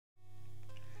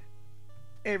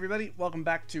Hey everybody, welcome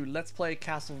back to Let's Play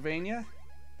Castlevania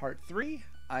Part 3.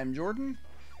 I'm Jordan,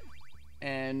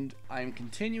 and I'm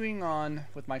continuing on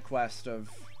with my quest of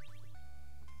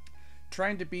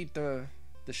trying to beat the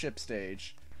ship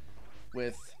stage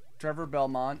with Trevor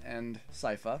Belmont and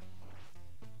Sypha.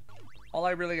 All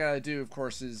I really gotta do, of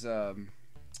course, is I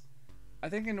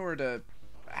think in order to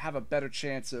have a better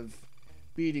chance of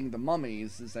beating the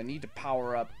mummies, is I need to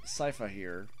power up Sypha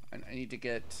here, and I need to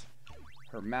get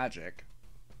her magic.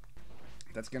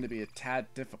 That's going to be a tad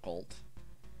difficult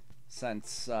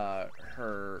since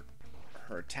her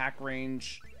attack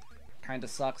range kind of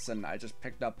sucks, and I just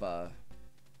picked up a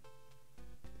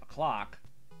clock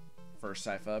for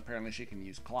Sypha. Apparently she can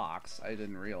use clocks. I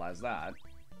didn't realize that.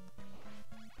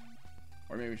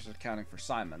 Or maybe she's accounting for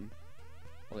Simon.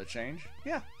 Will it change?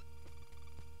 Yeah.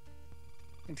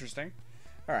 Interesting.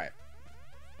 Alright.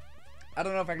 I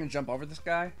don't know if I can jump over this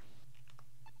guy.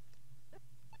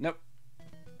 Nope.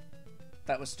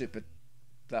 That was stupid.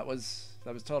 That was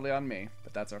totally on me,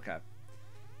 but that's okay.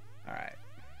 Alright.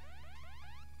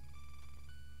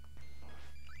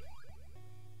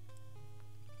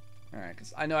 Alright,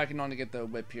 because I know I can only get the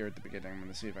whip here at the beginning. I'm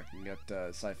going to see if I can get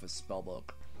Sypha's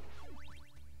spellbook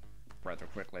rather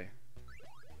quickly.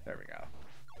 There we go.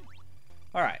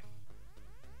 Alright.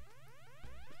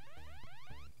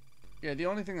 Yeah, the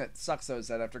only thing that sucks though is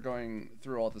that after going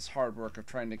through all this hard work of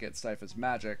trying to get Sypha's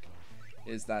magic,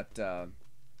 is that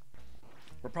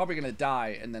we're probably going to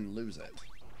die and then lose it.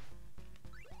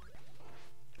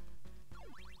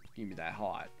 Give me that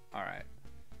hot. Alright.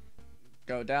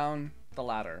 Go down the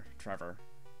ladder, Trevor.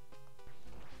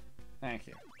 Thank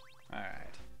you.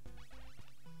 Alright.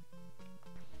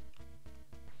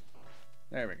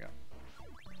 There we go.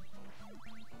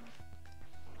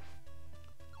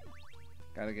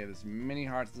 Gotta get as many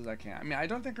hearts as I can. I mean, I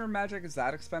don't think her magic is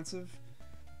that expensive,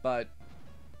 but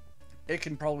it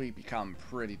can probably become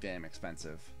pretty damn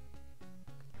expensive,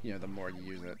 you know, the more you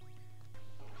use it.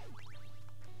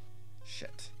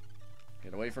 Shit.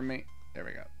 Get away from me. There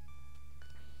we go.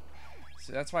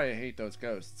 See, that's why I hate those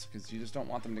ghosts, because you just don't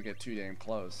want them to get too damn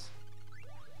close.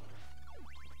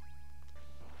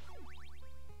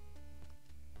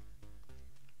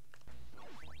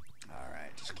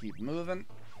 Alright, just keep moving.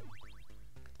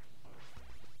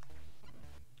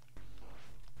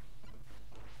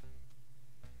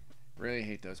 Really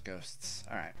hate those ghosts.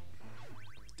 Alright.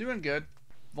 Doing good.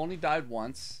 I've only died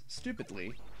once.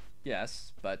 Stupidly.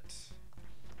 Yes, but...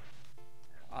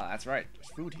 Ah, that's right. There's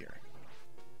food here.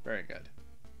 Very good.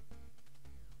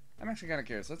 I'm actually kind of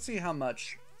curious. Let's see how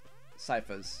much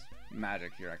Sypha's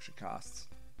magic here actually costs.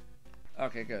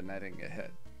 Okay, good. And I didn't get hit.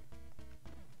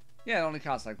 Yeah, it only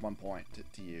costs like 1 point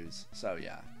to use. So,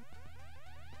 yeah.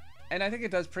 And I think it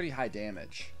does pretty high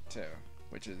damage, too.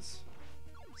 Which is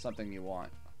something you want.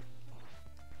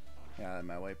 Get out of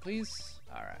my way, please.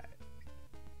 Alright.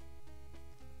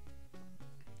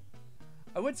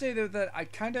 I would say, though, that I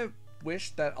kind of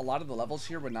wish that a lot of the levels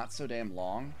here were not so damn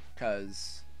long,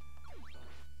 because,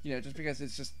 you know, just because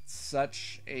it's just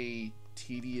such a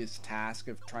tedious task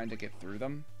of trying to get through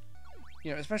them.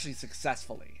 You know, especially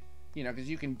successfully. You know, because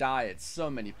you can die at so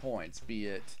many points, be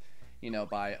it, you know,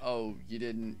 by, oh, you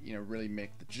didn't, you know, really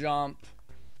make the jump.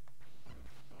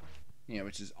 You know,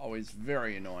 which is always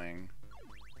very annoying.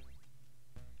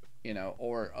 You know,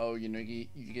 or, oh, you know, you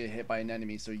get hit by an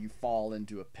enemy, so you fall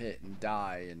into a pit and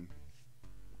die, and...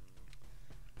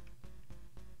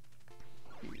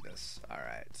 Give me this.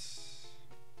 Alright.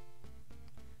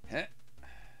 Heh.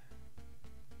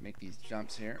 Make these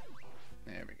jumps here.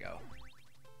 There we go.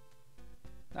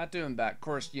 Not doing bad. Of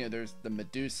course, you know, there's the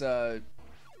Medusa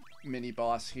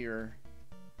mini-boss here.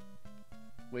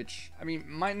 Which, I mean,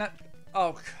 might not...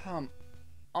 Oh, come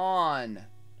on.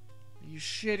 Are you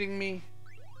shitting me?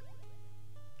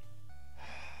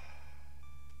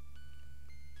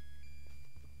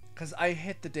 Because I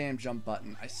hit the damn jump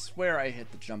button. I swear I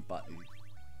hit the jump button.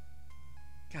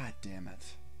 God damn it.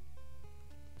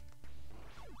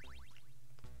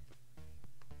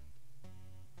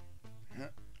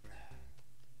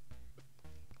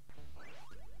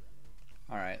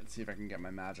 Alright, let's see if I can get my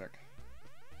magic.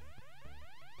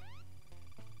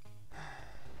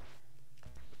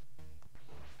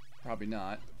 Probably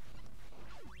not.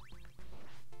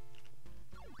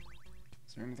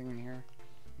 Is there anything in here?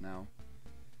 No.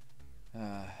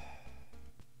 And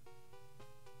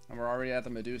we're already at the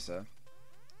Medusa.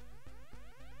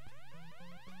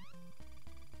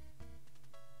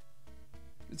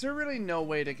 Is there really no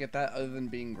way to get that other than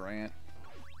being Grant?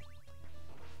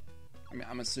 I mean,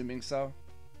 I'm assuming so.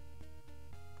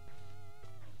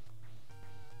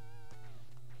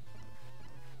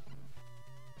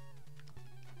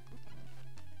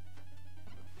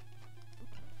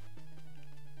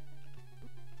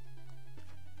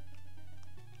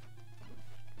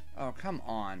 Oh, come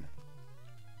on.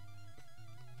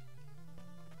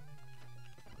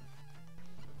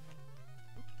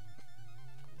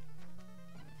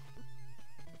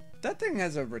 That thing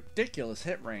has a ridiculous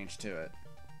hit range to it.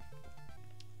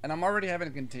 And I'm already having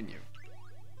to continue.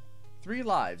 3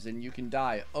 lives and you can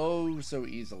die oh so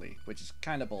easily, which is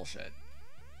kind of bullshit.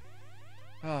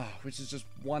 Which is just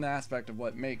one aspect of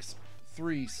what makes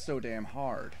 3 so damn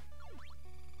hard.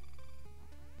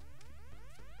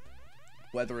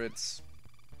 Whether it's,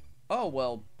 oh,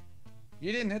 well,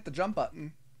 you didn't hit the jump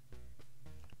button.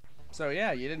 So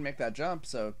yeah, you didn't make that jump,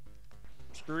 so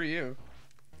screw you.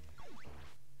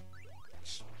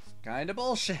 Kind of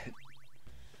bullshit.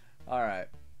 Alright.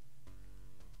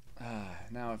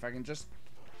 Now, if I can just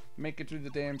make it through the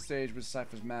damn stage with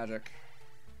Sypha's magic.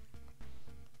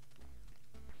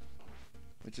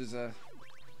 Which is a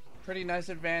pretty nice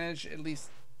advantage, at least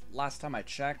last time I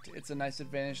checked. It's a nice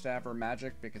advantage to have her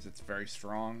magic because it's very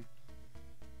strong.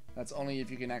 That's only if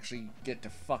you can actually get to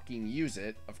fucking use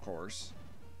it, of course.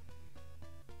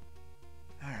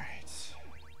 Alright.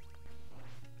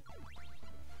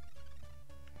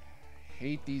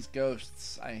 Hate these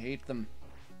ghosts. I hate them.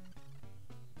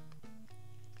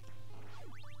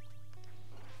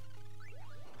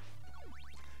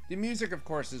 The music, of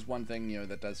course, is one thing,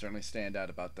 that does certainly stand out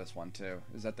about this one, too.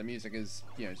 Is that the music is,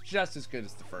 just as good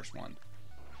as the first one.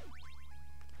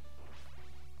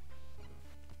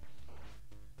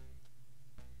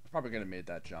 Probably could have made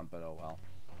that jump, but oh well.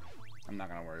 I'm not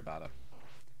going to worry about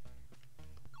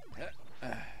it.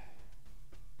 I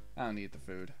don't need the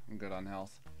food. I'm good on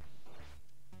health.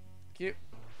 Cute.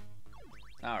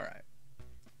 Alright.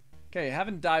 Okay,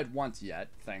 haven't died once yet,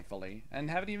 thankfully. And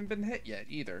haven't even been hit yet,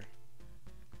 either.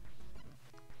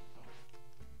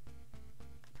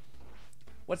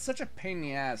 What's such a pain in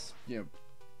the ass,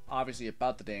 obviously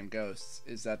about the damn ghosts,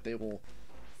 is that they will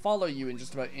follow you in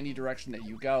just about any direction that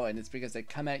you go, and it's because they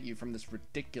come at you from this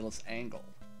ridiculous angle.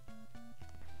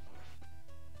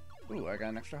 Ooh, I got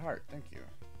an extra heart. Thank you.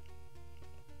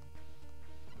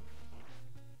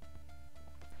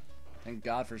 Thank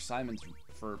God for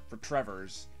for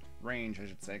Trevor's range, I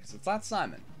should say, because it's not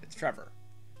Simon, it's Trevor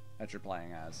that you're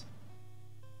playing as.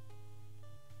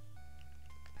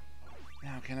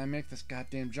 Now, can I make this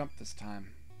goddamn jump this time?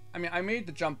 I mean, I made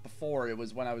the jump before. It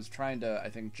was when I was trying to,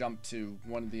 I think, jump to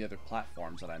one of the other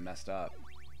platforms that I messed up.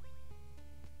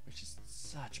 Which is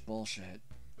such bullshit.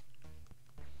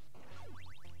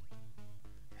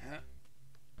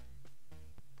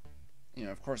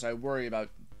 Of course, I worry about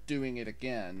doing it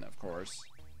again, of course.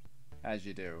 As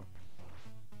you do.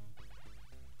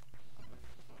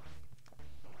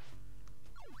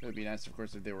 It would be nice, of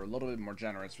course, if they were a little bit more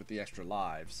generous with the extra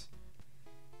lives.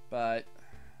 But,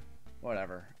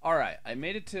 whatever. Alright, I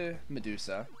made it to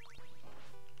Medusa.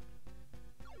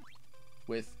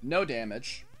 With no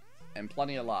damage. And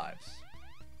plenty of lives.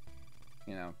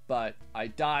 But I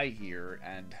die here,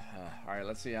 and... Alright,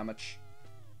 let's see how much...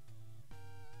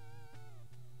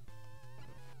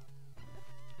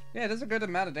 Yeah, it does a good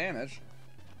amount of damage.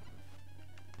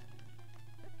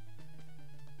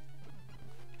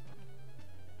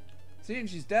 See, and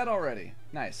she's dead already.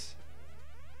 Nice.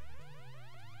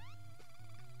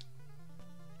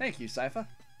 Thank you, Sypha.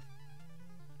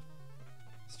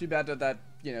 It's too bad that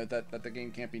that the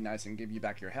game can't be nice and give you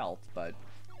back your health, but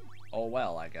oh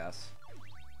well, I guess.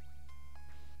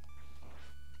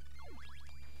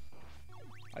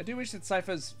 I do wish that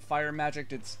Sypha's fire magic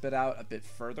did spit out a bit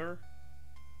further.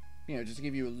 Just to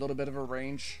give you a little bit of a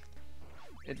range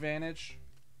advantage.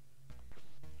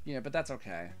 But that's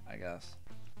okay, I guess.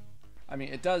 I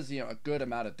mean, it does, a good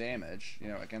amount of damage,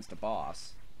 against a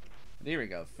boss. But here we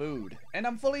go, food. And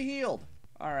I'm fully healed!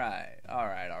 Alright,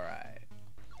 alright, alright.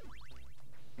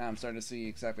 Now I'm starting to see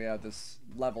exactly how this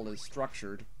level is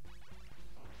structured.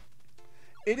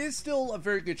 It is still a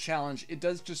very good challenge. It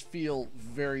does just feel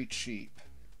very cheap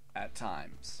at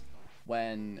times.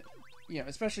 When,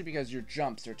 especially because your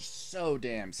jumps are just so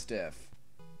damn stiff.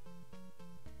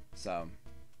 So.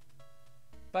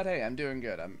 But hey, I'm doing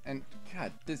good. And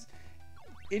God,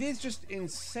 it is just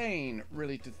insane,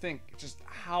 really, to think just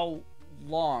how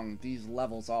long these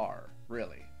levels are,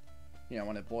 really.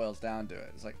 When it boils down to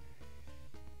it. It's like,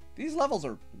 these levels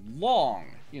are long,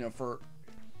 for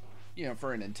a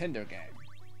Nintendo game.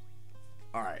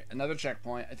 Alright, another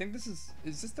checkpoint. I think is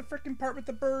this the frickin' part with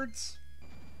the birds?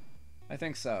 I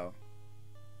think so.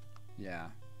 Yeah.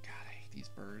 God, I hate these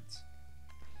birds.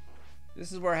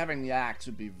 This is where having the axe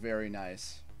would be very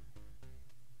nice.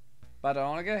 But I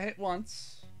only get hit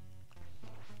once.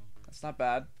 That's not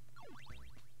bad.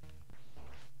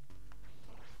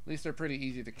 At least they're pretty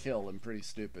easy to kill and pretty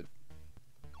stupid.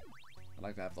 I'd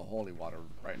like to have the holy water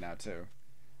right now, too.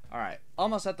 Alright,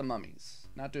 almost at the mummies.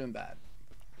 Not doing bad.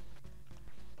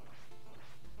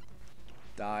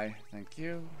 Die, thank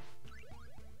you.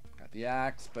 Got the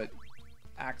axe, but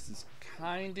axe is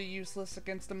kind of useless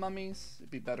against the mummies.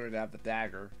 It'd be better to have the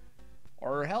dagger.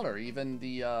 Or hell, or even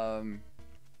the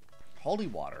holy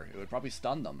water. It would probably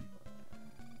stun them.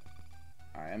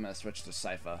 Alright, I'm going to switch to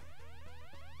Sypha.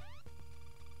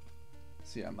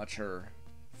 See how much her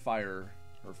fire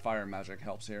magic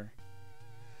helps here.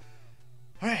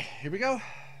 Alright, here we go.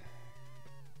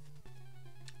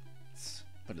 Let's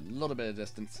put a little bit of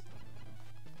distance.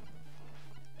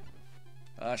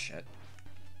 Oh, shit.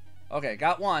 Okay,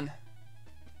 got one.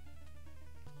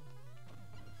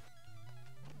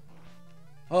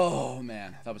 Oh,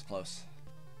 man. That was close.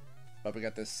 But we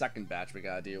got this second batch we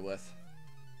gotta deal with.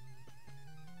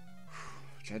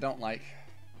 Which I don't like.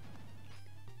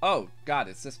 Oh, God,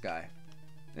 it's this guy.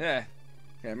 Yeah.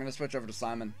 Okay, I'm gonna switch over to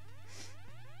Simon.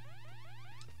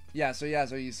 Yeah, so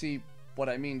you see what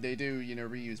I mean. They do, you know,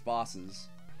 reuse bosses.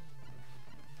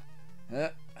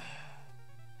 I'm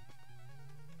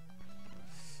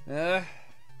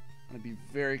gonna be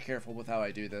very careful with how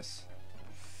I do this.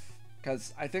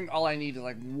 Because I think all I need is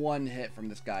like one hit from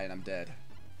this guy and I'm dead.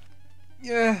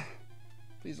 Yeah.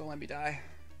 Please don't let me die.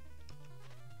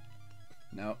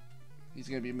 Nope. He's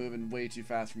gonna be moving way too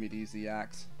fast for me to use the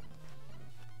axe.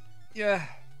 Yeah.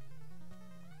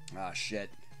 Ah, shit.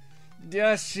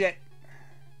 Yeah, shit.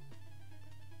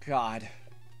 God.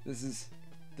 This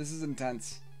is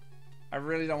intense. I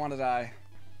really don't want to die.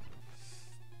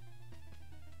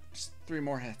 Just 3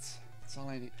 more hits. That's all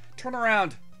I need. Turn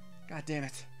around! God damn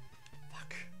it.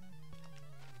 Fuck.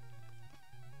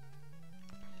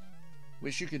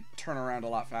 Wish you could turn around a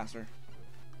lot faster.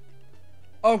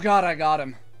 Oh God, I got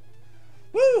him.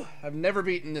 Woo! I've never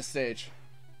beaten this stage.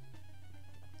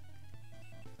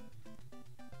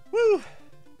 Woo!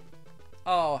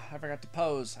 Oh, I forgot to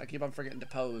pose. I keep on forgetting to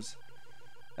pose.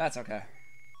 That's okay.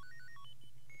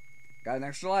 Got an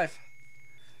extra life.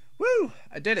 Woo!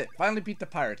 I did it. Finally beat the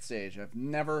pirate stage. I've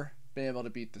never been able to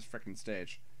beat this freaking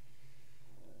stage.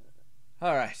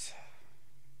 Alright.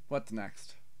 What's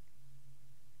next?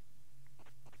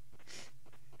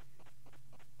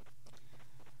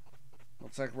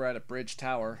 Looks like we're at a bridge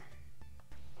tower.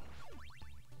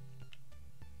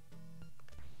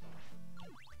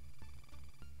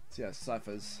 So yeah,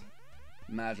 Sypha's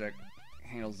magic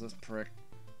handles this prick.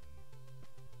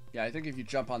 Yeah, I think if you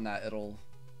jump on that, it'll...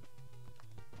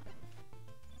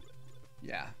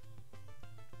 Yeah.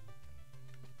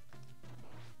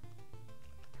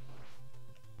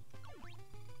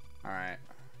 Alright.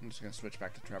 I'm just gonna switch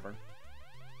back to Trevor.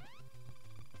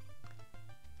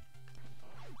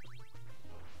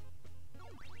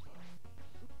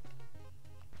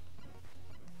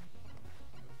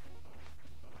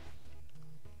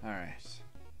 Alright.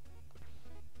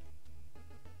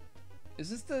 Is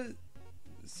this the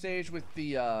stage with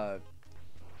the,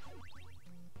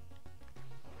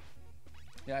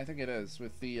 Yeah, I think it is.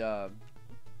 With the,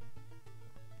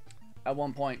 At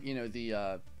one point, you know,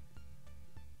 the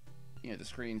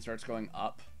screen starts going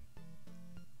up.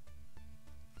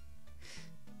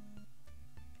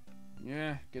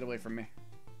 Yeah, get away from me.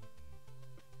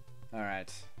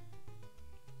 Alright.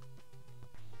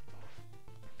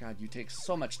 God, you take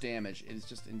so much damage. It is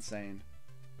just insane.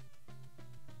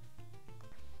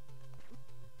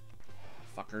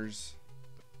 Fuckers.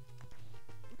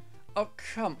 Oh,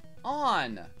 come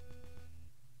on!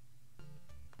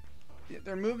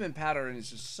 Their movement pattern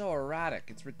is just so erratic.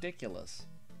 It's ridiculous.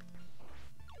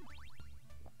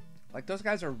 Like, those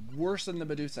guys are worse than the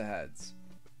Medusa heads.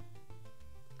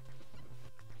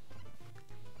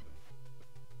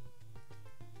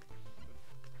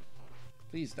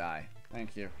 Please die.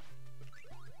 Thank you.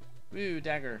 Woo,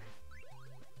 dagger.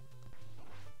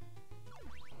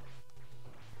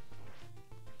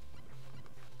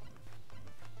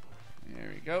 There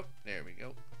we go. There we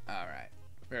go. Alright.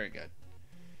 Very good.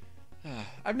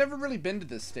 I've never really been to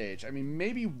this stage. I mean,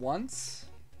 maybe once.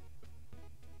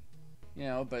 You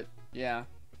know, but yeah.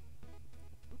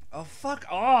 Oh, fuck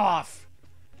off!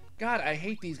 God, I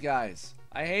hate these guys.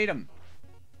 I hate them.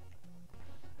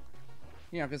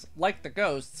 You know, because like the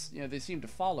ghosts, you know, they seem to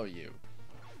follow you.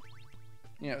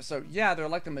 You know, so yeah, they're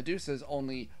like the Medusas,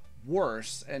 only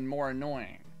worse and more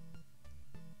annoying.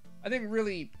 I think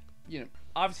really, you know,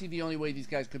 obviously the only way these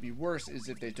guys could be worse is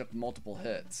if they took multiple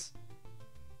hits.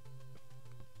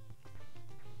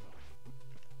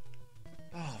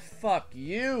 Oh, fuck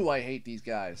you! I hate these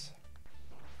guys.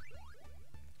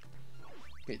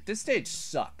 Okay, this stage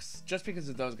sucks, just because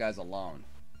of those guys alone.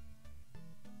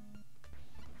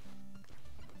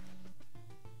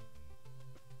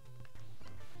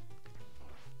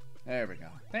 There we go.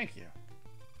 Thank you.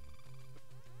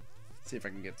 Let's see if I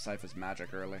can get Sypha's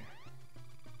magic early.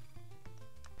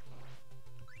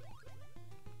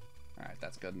 Alright,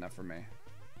 that's good enough for me.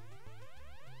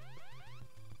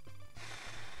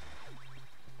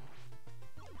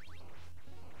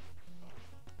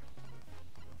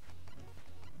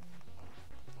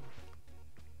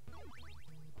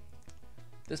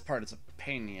 This part is a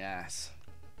pain in the ass.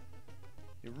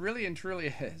 It really and truly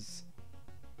is.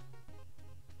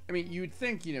 I mean, you'd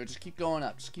think, you know, just keep going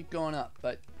up,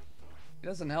 but it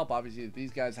doesn't help, obviously.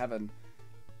 These guys have an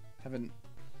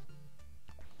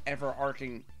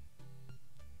ever-arcing,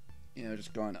 you know,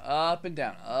 just going up and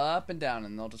down,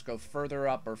 and they'll just go further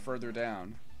up or further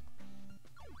down.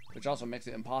 Which also makes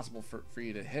it impossible for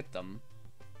you to hit them.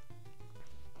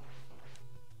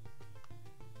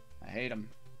 I hate them.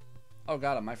 Oh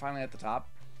god, am I finally at the top?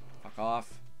 Fuck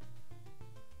off.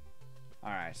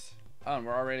 Alright. Oh, and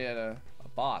we're already at a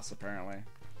boss, apparently.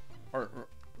 Or,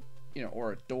 you know,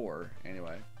 or a door,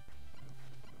 anyway.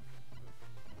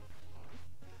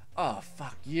 Oh,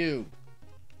 fuck you.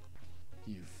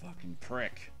 You fucking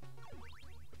prick.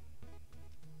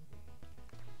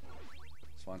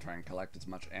 Just want to try and collect as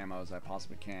much ammo as I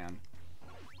possibly can.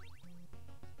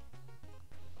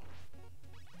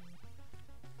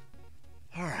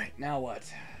 Alright, now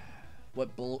what?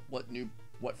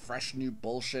 What fresh new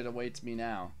bullshit awaits me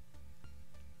now?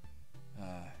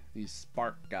 These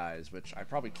spark guys, which I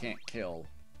probably can't kill.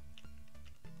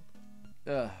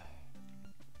 Ugh.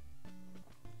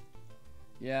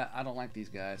 Yeah, I don't like these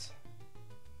guys.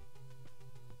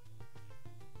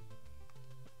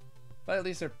 But at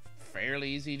least they're fairly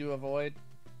easy to avoid.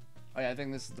 Oh yeah, I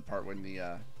think this is the part when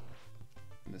the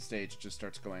stage just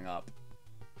starts going up.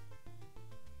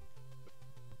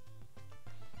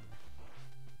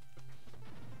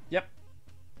 Yep.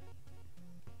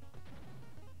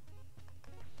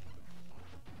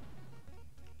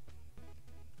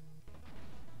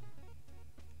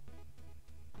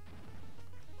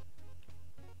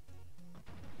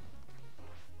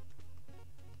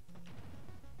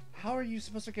 How are you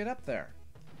supposed to get up there?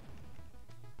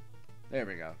 There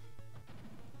we go.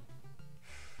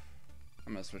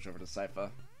 I'm gonna switch over to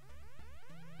Sypha.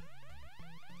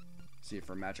 See if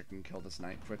her magic can kill this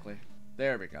knight quickly.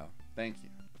 There we go. Thank you.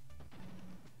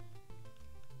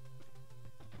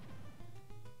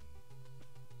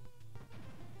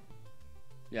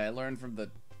 Yeah, I learned from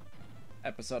the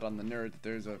episode on the nerd that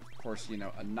there's, of course, you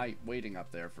know, a knight waiting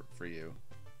up there for you,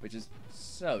 which is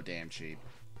so damn cheap.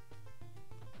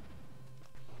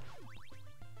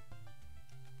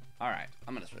 Alright,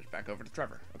 I'm gonna switch back over to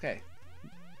Trevor. Okay.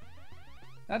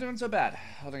 Not doing so bad.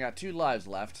 I only got 2 lives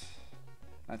left.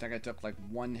 I think I took like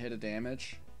 1 hit of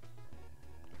damage.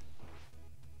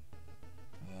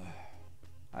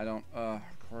 I don't, of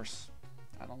course,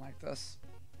 I don't like this.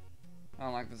 I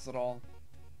don't like this at all.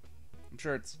 I'm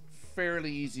sure it's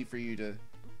fairly easy for you to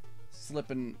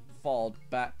slip and fall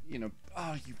back, you know,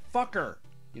 oh, you fucker!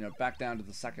 You know, back down to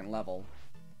the 2nd level.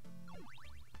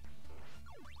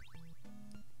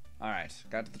 Alright,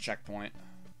 got to the checkpoint.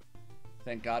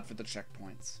 Thank God for the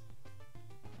checkpoints.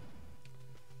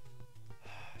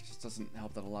 It just doesn't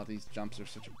help that a lot of these jumps are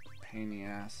such a pain in the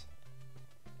ass.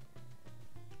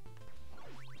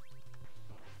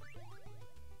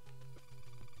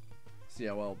 See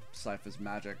how well Sypha's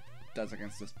magic does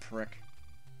against this prick.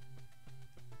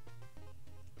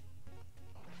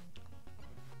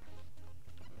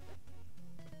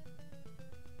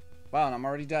 Wow, and I'm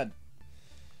already dead.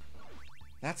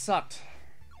 That sucked.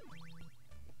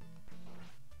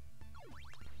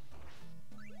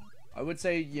 I would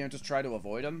say, you know, just try to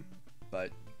avoid him,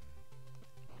 but...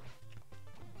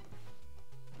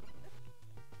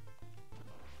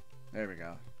 There we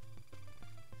go.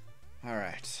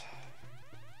 Alright.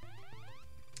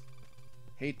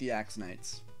 Hate the Axe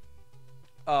Knights.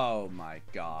 Oh my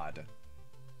god.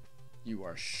 You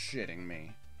are shitting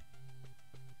me.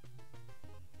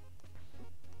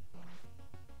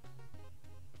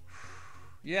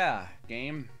 Yeah,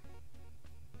 game.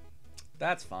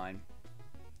 That's fine.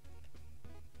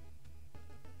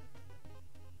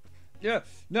 Yeah,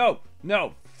 no,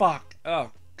 fuck.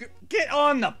 Oh, get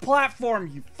on the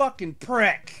platform, you fucking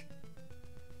prick.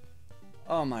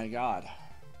 Oh my god.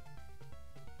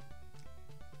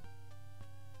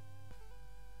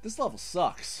 This level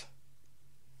sucks.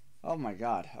 Oh my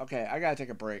god. Okay, I gotta take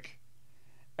a break.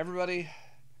 Everybody,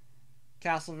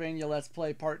 Castlevania Let's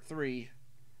Play Part 3.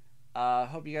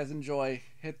 Hope you guys enjoy.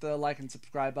 Hit the like and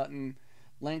subscribe button.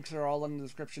 Links are all in the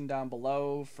description down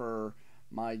below for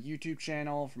my YouTube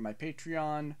channel, for my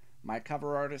Patreon, my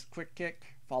cover artist QuickKIck.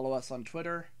 Follow us on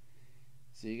Twitter.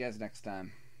 See you guys next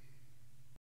time.